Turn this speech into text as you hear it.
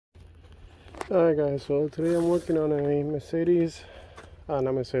Alright guys, so today I'm working on a Lexus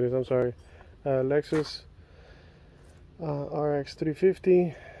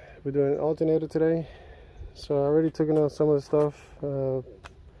RX350. We're doing an alternator today. So I already taken out some of the stuff,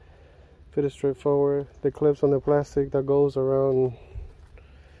 pretty straightforward. The clips on the plastic that goes around,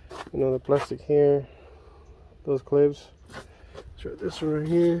 the plastic here, those clips. So this one right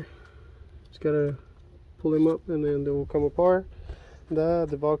here, just gotta pull them up and then they will come apart. The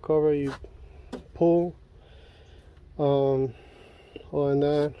valve cover you pull. Other than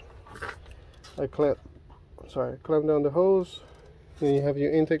that, I clamp down the hose. Then you have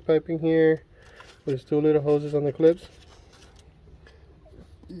your intake piping here. There's two little hoses on the clips.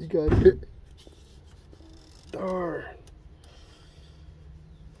 You got it. Darn.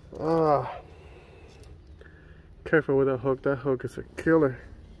 Careful with that hook. That hook is a killer.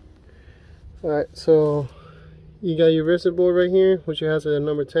 Alright, so you got your reservoir right here, which has a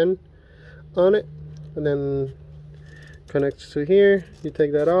number 10 on it, and then connects to here. You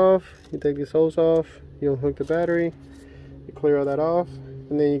take that off, you take this hose off, you unhook the battery, you clear all that off,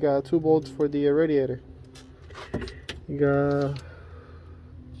 and then you got 2 bolts for the radiator. You got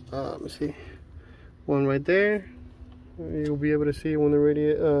let me see, one right there. You'll be able to see when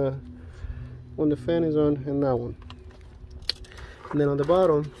the when the fan is on, and that one. And then on the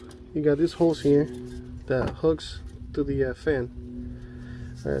bottom you got this hose here that hooks to the fan.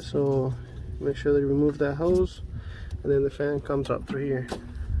 Alright, so make sure that you remove that hose, and then the fan comes up through here.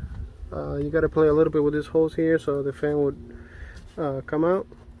 You got to play a little bit with this hose here so the fan would come out.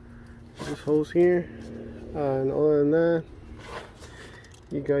 This hose here, and other than that,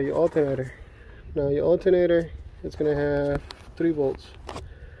 you got your alternator. Now your alternator is going to have 3 bolts.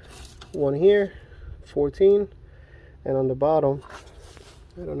 One here, 14, and on the bottom,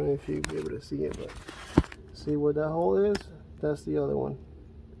 I don't know if you'll be able to see it, but see where that hole is? That's the other one.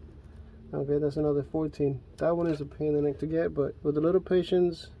 Okay, that's another 14. That one is a pain in the neck to get, but with a little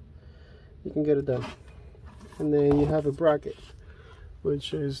patience, you can get it done. And then you have a bracket,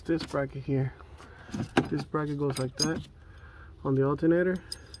 which is this bracket here. This bracket goes like that on the alternator,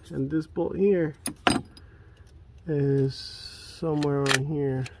 and this bolt here is somewhere around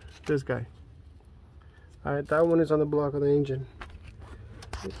here. This guy. Alright, that one is on the block of the engine.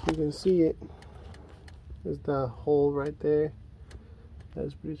 If you can see it, there's that hole right there.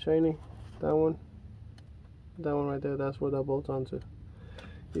 That's pretty shiny. That one right there, that's where that bolts onto.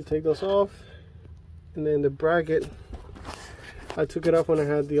 You take those off, and then the bracket, I took it off when I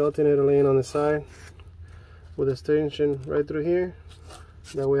had the alternator laying on the side with a extension right through here.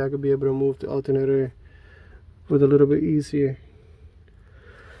 That way I could be able to move the alternator with a little bit easier.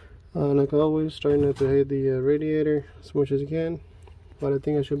 Like always, try not to hit the radiator as much as you can, but I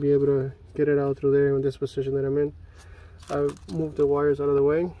think I should be able to get it out through there in this position that I'm in. I moved the wires out of the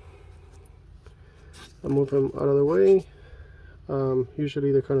way. I move them out of the way.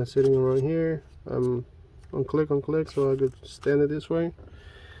 Usually they're kind of sitting around here. On click, so I could stand it this way.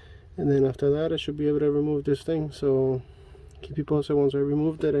 And then after that, I should be able to remove this thing. So keep you posted once I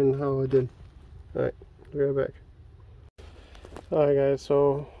removed it and how I did. Alright, be right back. Alright guys,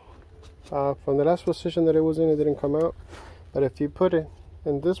 so from the last position that it was in, it didn't come out. But if you put it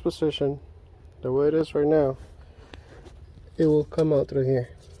in this position, the way it is right now, it will come out through here,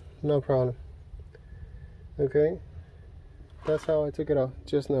 no problem. Okay, that's how I took it out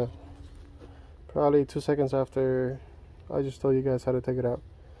just now, probably 2 seconds after I just told you guys how to take it out.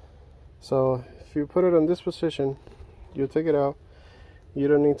 So if you put it in this position, you take it out. You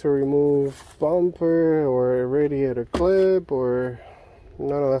don't need to remove bumper or radiator clip or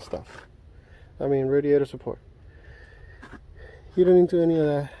none of that stuff. I mean radiator support. You don't need to do any of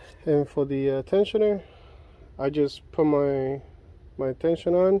that. And for the tensioner, I just put my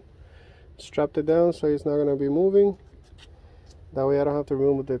tension on, strapped it down so it's not going to be moving. That way I don't have to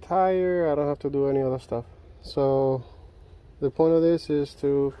remove the tire, I don't have to do any other stuff. So the point of this is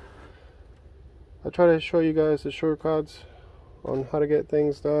I try to show you guys the shortcuts on how to get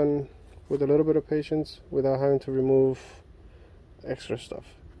things done with a little bit of patience without having to remove extra stuff.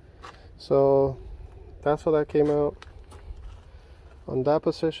 So that's how that came out. On that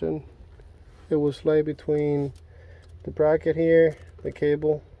position, it was laid between the bracket here, the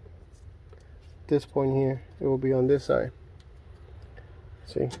cable, this point here, it will be on this side.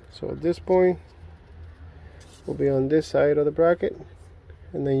 See, so at this point will be on this side of the bracket,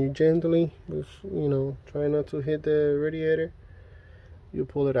 and then you gently, try not to hit the radiator, you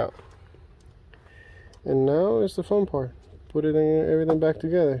pull it out. And now it's the fun part, put everything back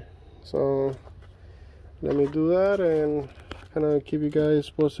together. So let me do that and kind of keep you guys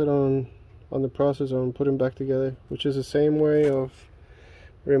posted on the process on putting back together, which is the same way of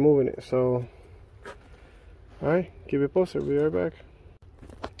removing it. So Alright, keep it posted. We'll be right back.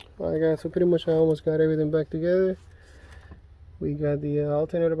 Alright guys, so pretty much I almost got everything back together. We got the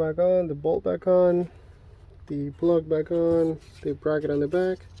alternator back on, the bolt back on, the plug back on, the bracket on the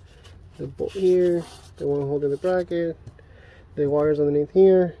back, the bolt here, the one holding the bracket, the wires underneath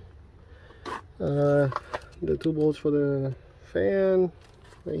here, the 2 bolts for the fan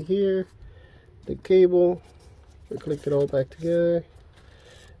right here, the cable. We clicked it all back together.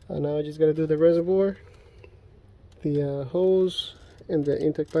 Now I just got to do the reservoir, the hose, and the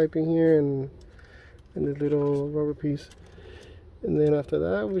intake piping here, and the little rubber piece. And then after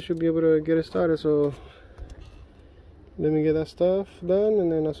that we should be able to get it started. So let me get that stuff done,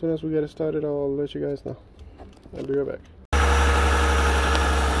 and then as soon as we get it started I'll let you guys know. I'll be right back.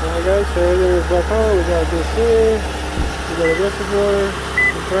 Alright guys, so everything is back on. We got this here, we got a reservoir,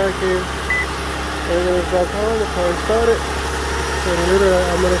 the bracket, everything is back on. The car is started. So later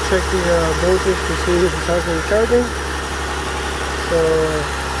I'm going to check the voltage to see if it's actually charging. So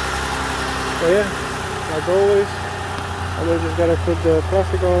yeah, like always, I'm just gonna put the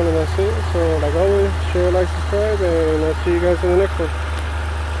plastic on and that's it. So like always, share, like, subscribe, and I'll see you guys in the next one.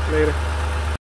 Later.